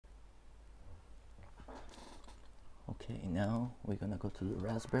Okay, now we're gonna go to the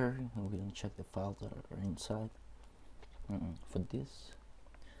Raspberry and we're gonna check the files that are inside. For this,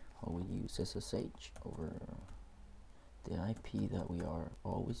 I will use SSH over the IP that we are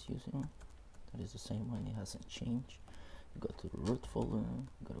always using. That is the same one, it hasn't changed. You go to the root folder,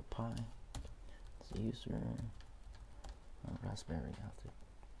 go to pi, it's the user, Raspberry after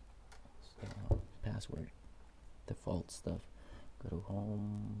the password, default stuff. Go to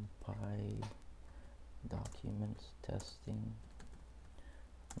home, pi, documents, testing,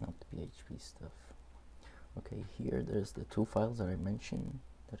 not the PHP stuff. Okay, here there's the two files that I mentioned.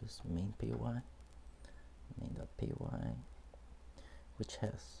 That is main.py, which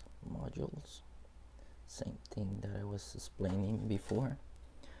has modules. Same thing that I was explaining before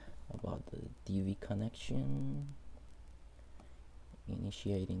about the DB connection,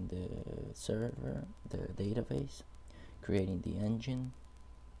 initiating the server, the database, creating the engine,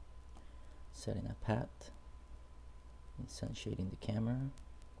 setting a path, instantiating the camera,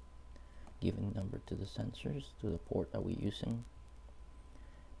 giving number to the sensors, to the port that we're using,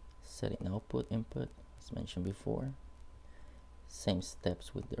 setting output, input, as mentioned before, same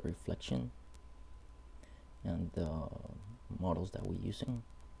steps with the reflection and the models that we're using,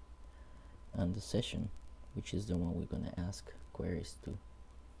 and the session, which is the one we're going to ask queries to.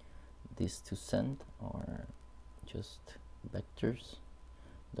 These to send are just vectors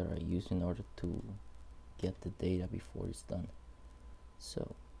that are used in order to get the data before it's done.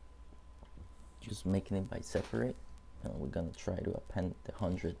 So just making it by separate, and we're gonna try to append the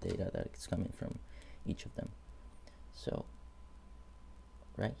 100 data that is coming from each of them. So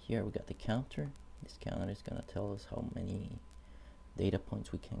right here we got the counter. This counter is gonna tell us how many data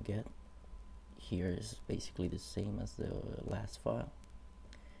points we can get. Here is basically the same as the last file.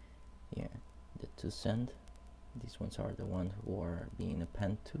 Here, the to send, these ones are the ones who are being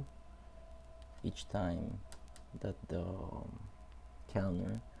appended to each time that the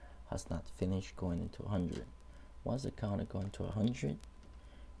counter has not finished going into 100. Once the counter goes into 100,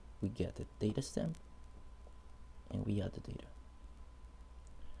 we get the data stamp and we add the data.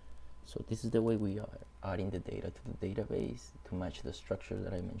 So this is the way we are adding the data to the database to match the structure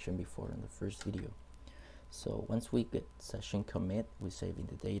that I mentioned before in the first video. So once we get session commit, we're saving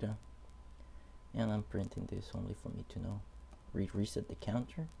the data, and I'm printing this only for me to know. We reset the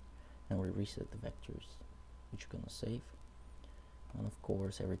counter and we reset the vectors, which you're gonna save. And of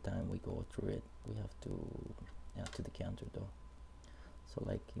course, every time we go through it, we have to add to the counter though. So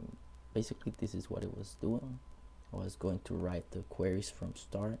like basically this is what it was doing. I was going to write the queries from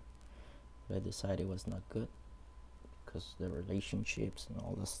start, but I decided it was not good because the relationships and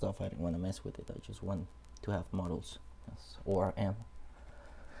all the stuff, I didn't want to mess with it. I just want to have models as ORM,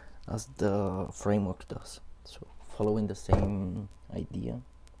 as the framework does. So following the same idea,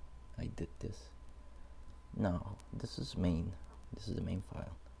 I did this. Now this is main. This is the main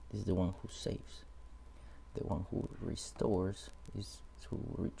file. This is the one who saves. The one who restores is who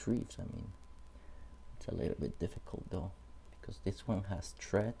retrieves. I mean, it's a little bit difficult though, because this one has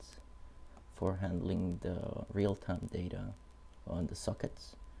threads for handling the real-time data on the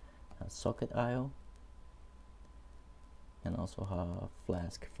sockets, has socket IO, and also have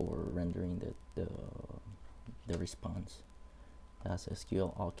Flask for rendering the response. It has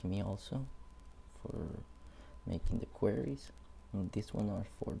SQLalchemy also for making the queries. And this one are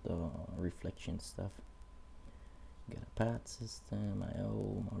for the reflection stuff. You got a path system,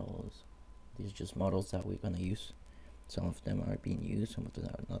 IO models. These are just models that we're gonna use. Some of them are being used, some of them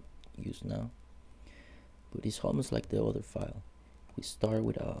are not used now. But it's almost like the other file. We start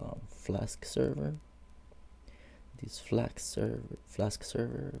with a Flask server. This Flask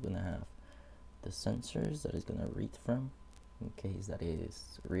server gonna have the sensors that is gonna read from, in case that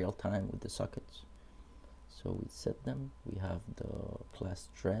is real time with the sockets. So we set them. We have the class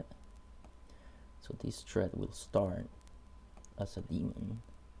thread. So this thread will start as a daemon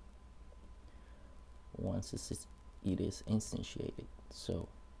once it is instantiated. So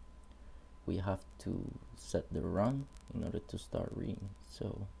we have to set the run in order to start reading.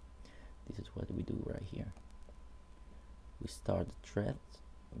 So this is what we do right here. We start the thread,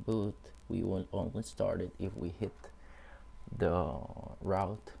 but we will only start it if we hit the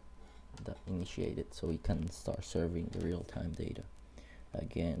route that initiated, so we can start serving the real-time data.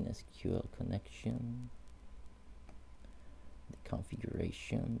 Again, SQL connection, the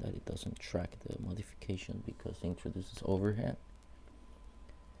configuration that it doesn't track the modification because it introduces overhead.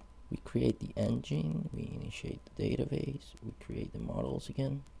 We create the engine, we initiate the database, we create the models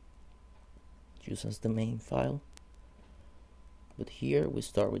again, just as the main file. But here we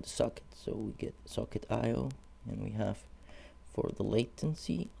start with the socket, so we get socket IO, and we have for the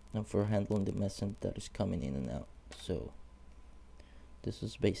latency and for handling the message that is coming in and out. So this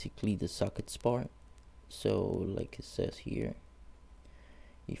is basically the sockets part. So like it says here,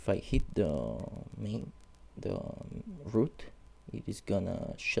 if I hit the root, it is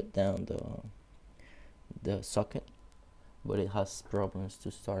gonna shut down the socket, but it has problems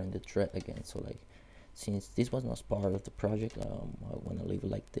to starting the thread again. So like, since this was not part of the project, I want to leave it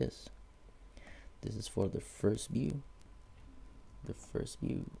like this. This is for the first view. The first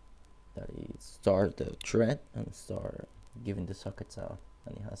view that it start the thread and start giving the sockets out,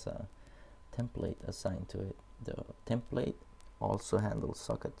 and it has a template assigned to it. The template also handles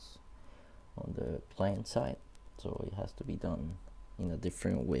sockets on the client side, so it has to be done in a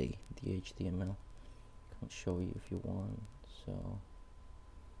different way. The HTML can show you if you want. So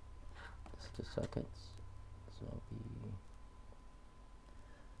this is the sockets.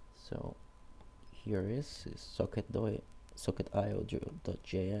 So here is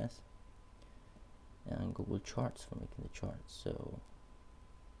socket.io.js and Google Charts for making the charts. So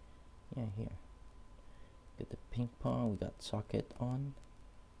yeah, here get the ping pong, we got socket on,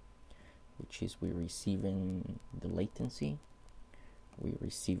 which is we're receiving the latency, we're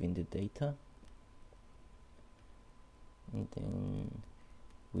receiving the data, and then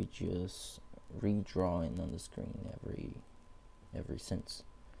we just redrawing on the screen every sense.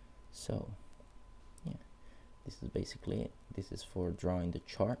 So yeah, this is basically it. This is for drawing the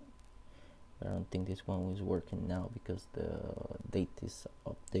chart. I don't think this one is working now because the date is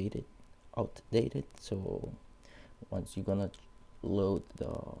outdated. So once you're gonna load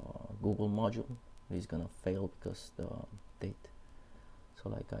the Google module, it's gonna fail because the date. So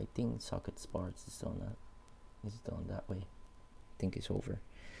like, I think socket parts is done that way. I think it's over.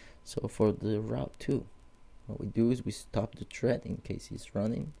 So for the route 2, what we do is we stop the thread in case it's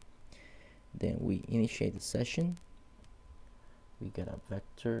running. Then we initiate the session. We get a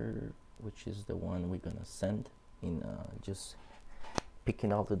vector, which is the one we're gonna send in, just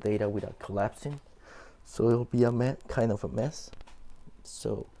picking all the data without collapsing. So it'll be a kind of a mess.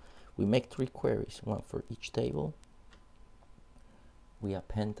 So we make 3 queries, one for each table. We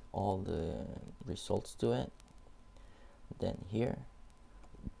append all the results to it. Then here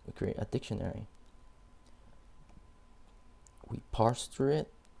we create a dictionary. We parse through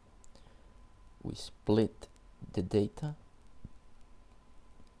it. We split the data.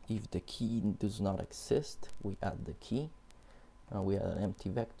 If the key does not exist, we add the key. We add an empty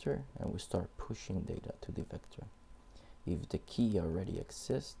vector and we start pushing data to the vector. If the key already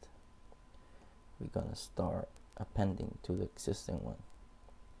exists, we're gonna start appending to the existing one.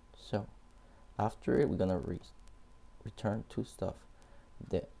 So after it, we're gonna return 2 stuff: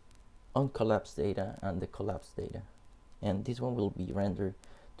 the uncollapsed data and the collapsed data. And this one will be rendered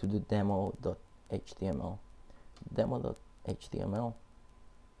to the demo.html. Demo.html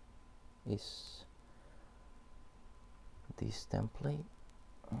is this template.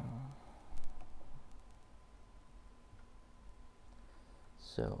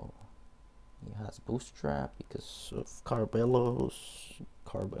 So it has Bootstrap because of Carbelos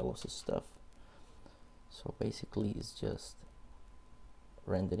stuff. So basically it's just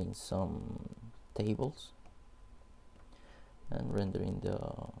rendering some tables and rendering the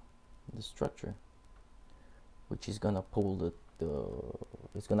structure, which is gonna pull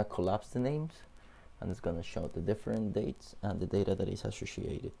it's gonna collapse the names, and it's gonna show the different dates and the data that is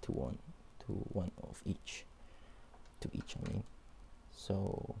associated to one of each, I mean.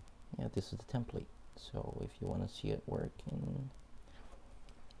 So yeah, this is the template. So if you want to see it working,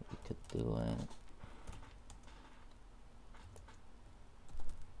 we could do it.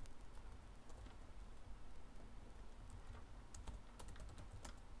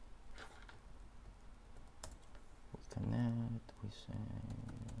 We connect, we say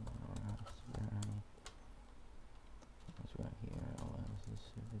Raspberry. It's right here. Let's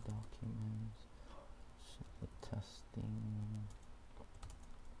see the documents. So the testing.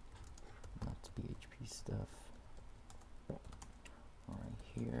 Not PHP stuff. Alright,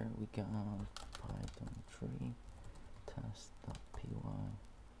 here we got Python 3 test.py.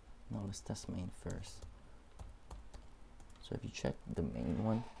 Now let's test main first. So if you check the main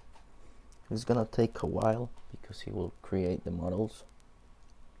one, it's gonna take a while because he will create the models.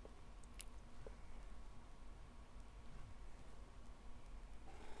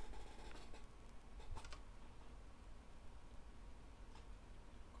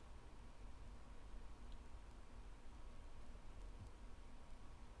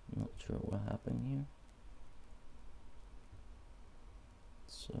 Not sure what happened here.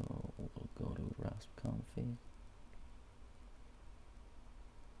 So we'll go to rasp config.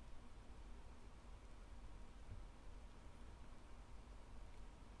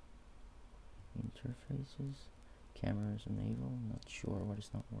 Interfaces. Camera is enabled. Not sure what is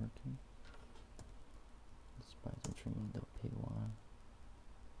not working. It's Python trimming.py.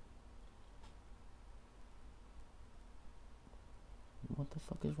 What the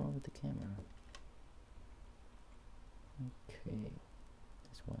fuck is wrong with the camera? Okay,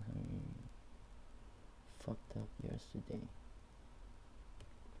 this one fucked up yesterday.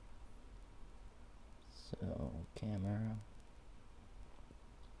 So camera,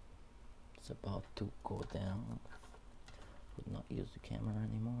 it's about to go down. Would not use the camera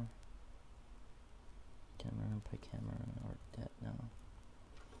anymore. Camera and py camera are dead now.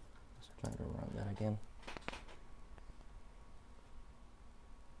 Let's try to run that again.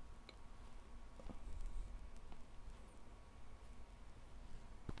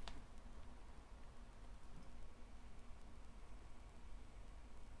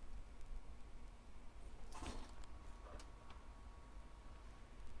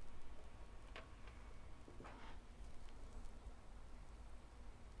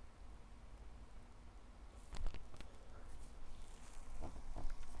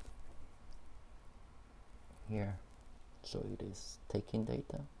 Here, so it is taking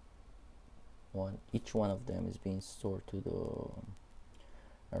data. Each one of them is being stored to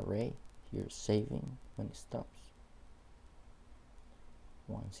the array. Here, saving when it stops.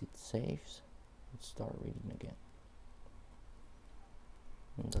 Once it saves, it starts reading again.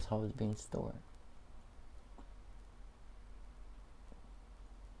 And that's how it's being stored.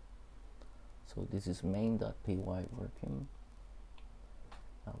 So this is main.py working.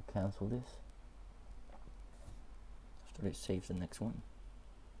 I'll cancel this. After it saves the next one.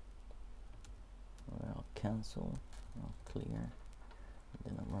 I'll cancel, I'll clear, and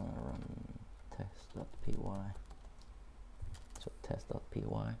then I'm gonna run test.py. So test.py.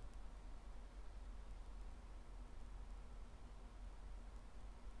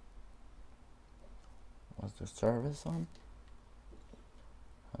 Once the service on,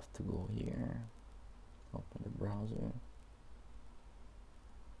 I have to go here, open the browser.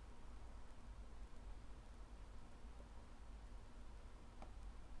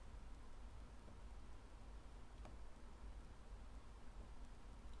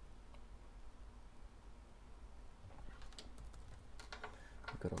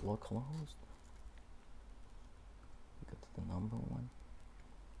 Go to localhost, go to the number one.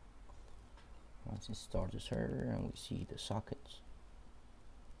 Once it starts the server and we see the sockets,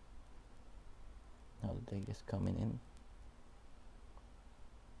 now the data is coming in.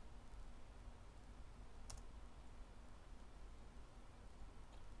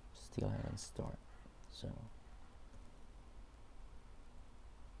 Still haven't started, so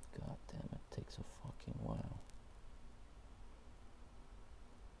god damn, it takes a fucking while.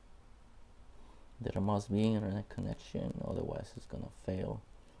 There must be internet connection, otherwise it's gonna fail.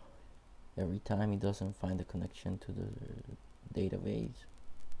 Every time it doesn't find the connection to the database,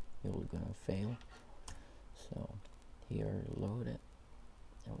 it will gonna fail. So here, load it,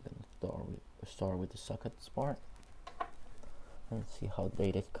 and we're gonna start with the sockets part and see how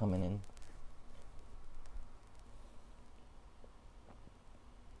data is coming in.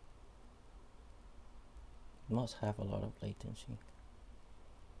 It must have a lot of latency.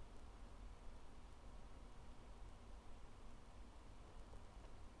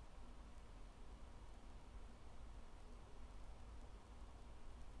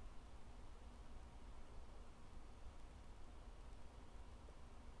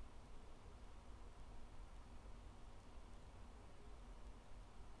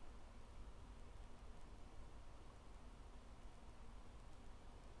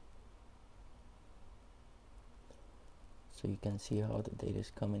 So you can see how the data is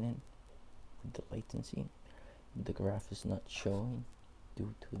coming in with the latency. The graph is not showing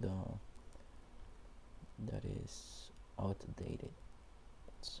due to that is outdated.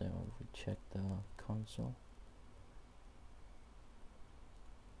 So if we check the console,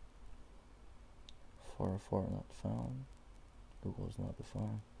 404 not found, Google's not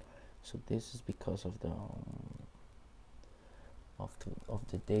found. So this is because of the of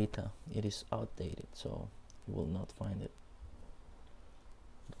the data. It is outdated, so you will not find it.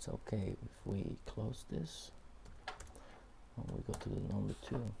 It's okay if we close this and we go to the number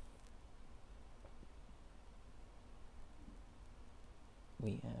 2.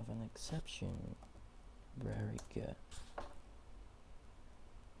 We have an exception. Very good.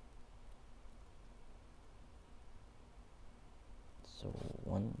 So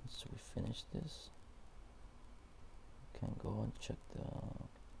once we finish this, we can go and check the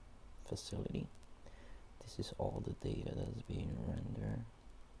facility. This is all the data that's being rendered.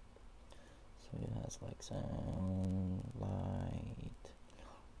 So it has like sound, light,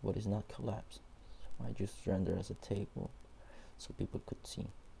 but it's not collapsed. I just render as a table so people could see.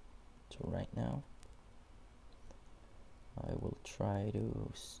 So right now I will try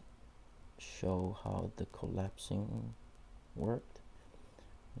to show how the collapsing worked.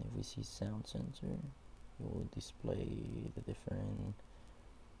 And if we see sound sensor, it will display the different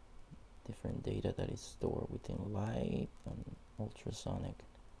data that is stored within light and ultrasonic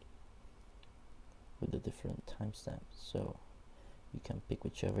with the different timestamps. So you can pick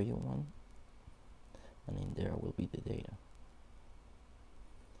whichever you want, and in there will be the data.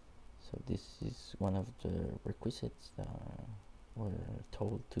 So this is one of the requisites that we're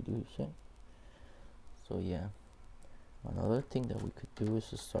told to do so. So yeah, another thing that we could do is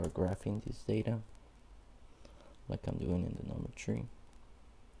to start graphing this data like I'm doing in the number tree.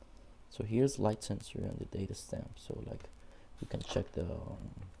 So here's light sensor and the data stamp. So like we can check the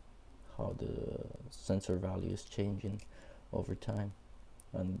how the sensor value is changing over time,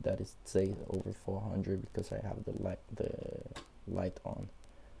 and that is say over 400 because I have the light on.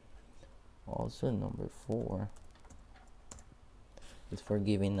 Also number 4 is for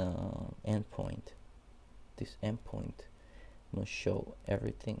giving an endpoint. This endpoint must show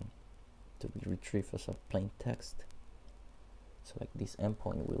everything to be retrieved as a plain text. So like this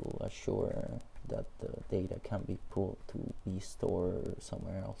endpoint will assure that the data can be pulled to be stored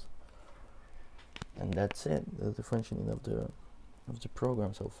somewhere else. And that's it, the functioning of the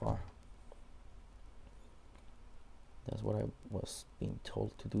program so far. That's what I was being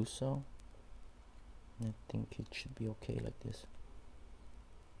told to do so. I think it should be okay like this.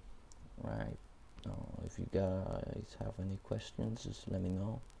 Right. If you guys have any questions, just let me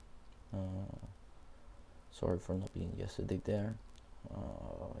know. Sorry for not being yesterday there.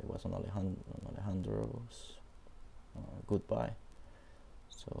 It was on Alejandro's goodbye.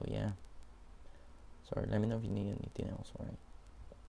 So yeah. Sorry, let me know if you need anything else, alright?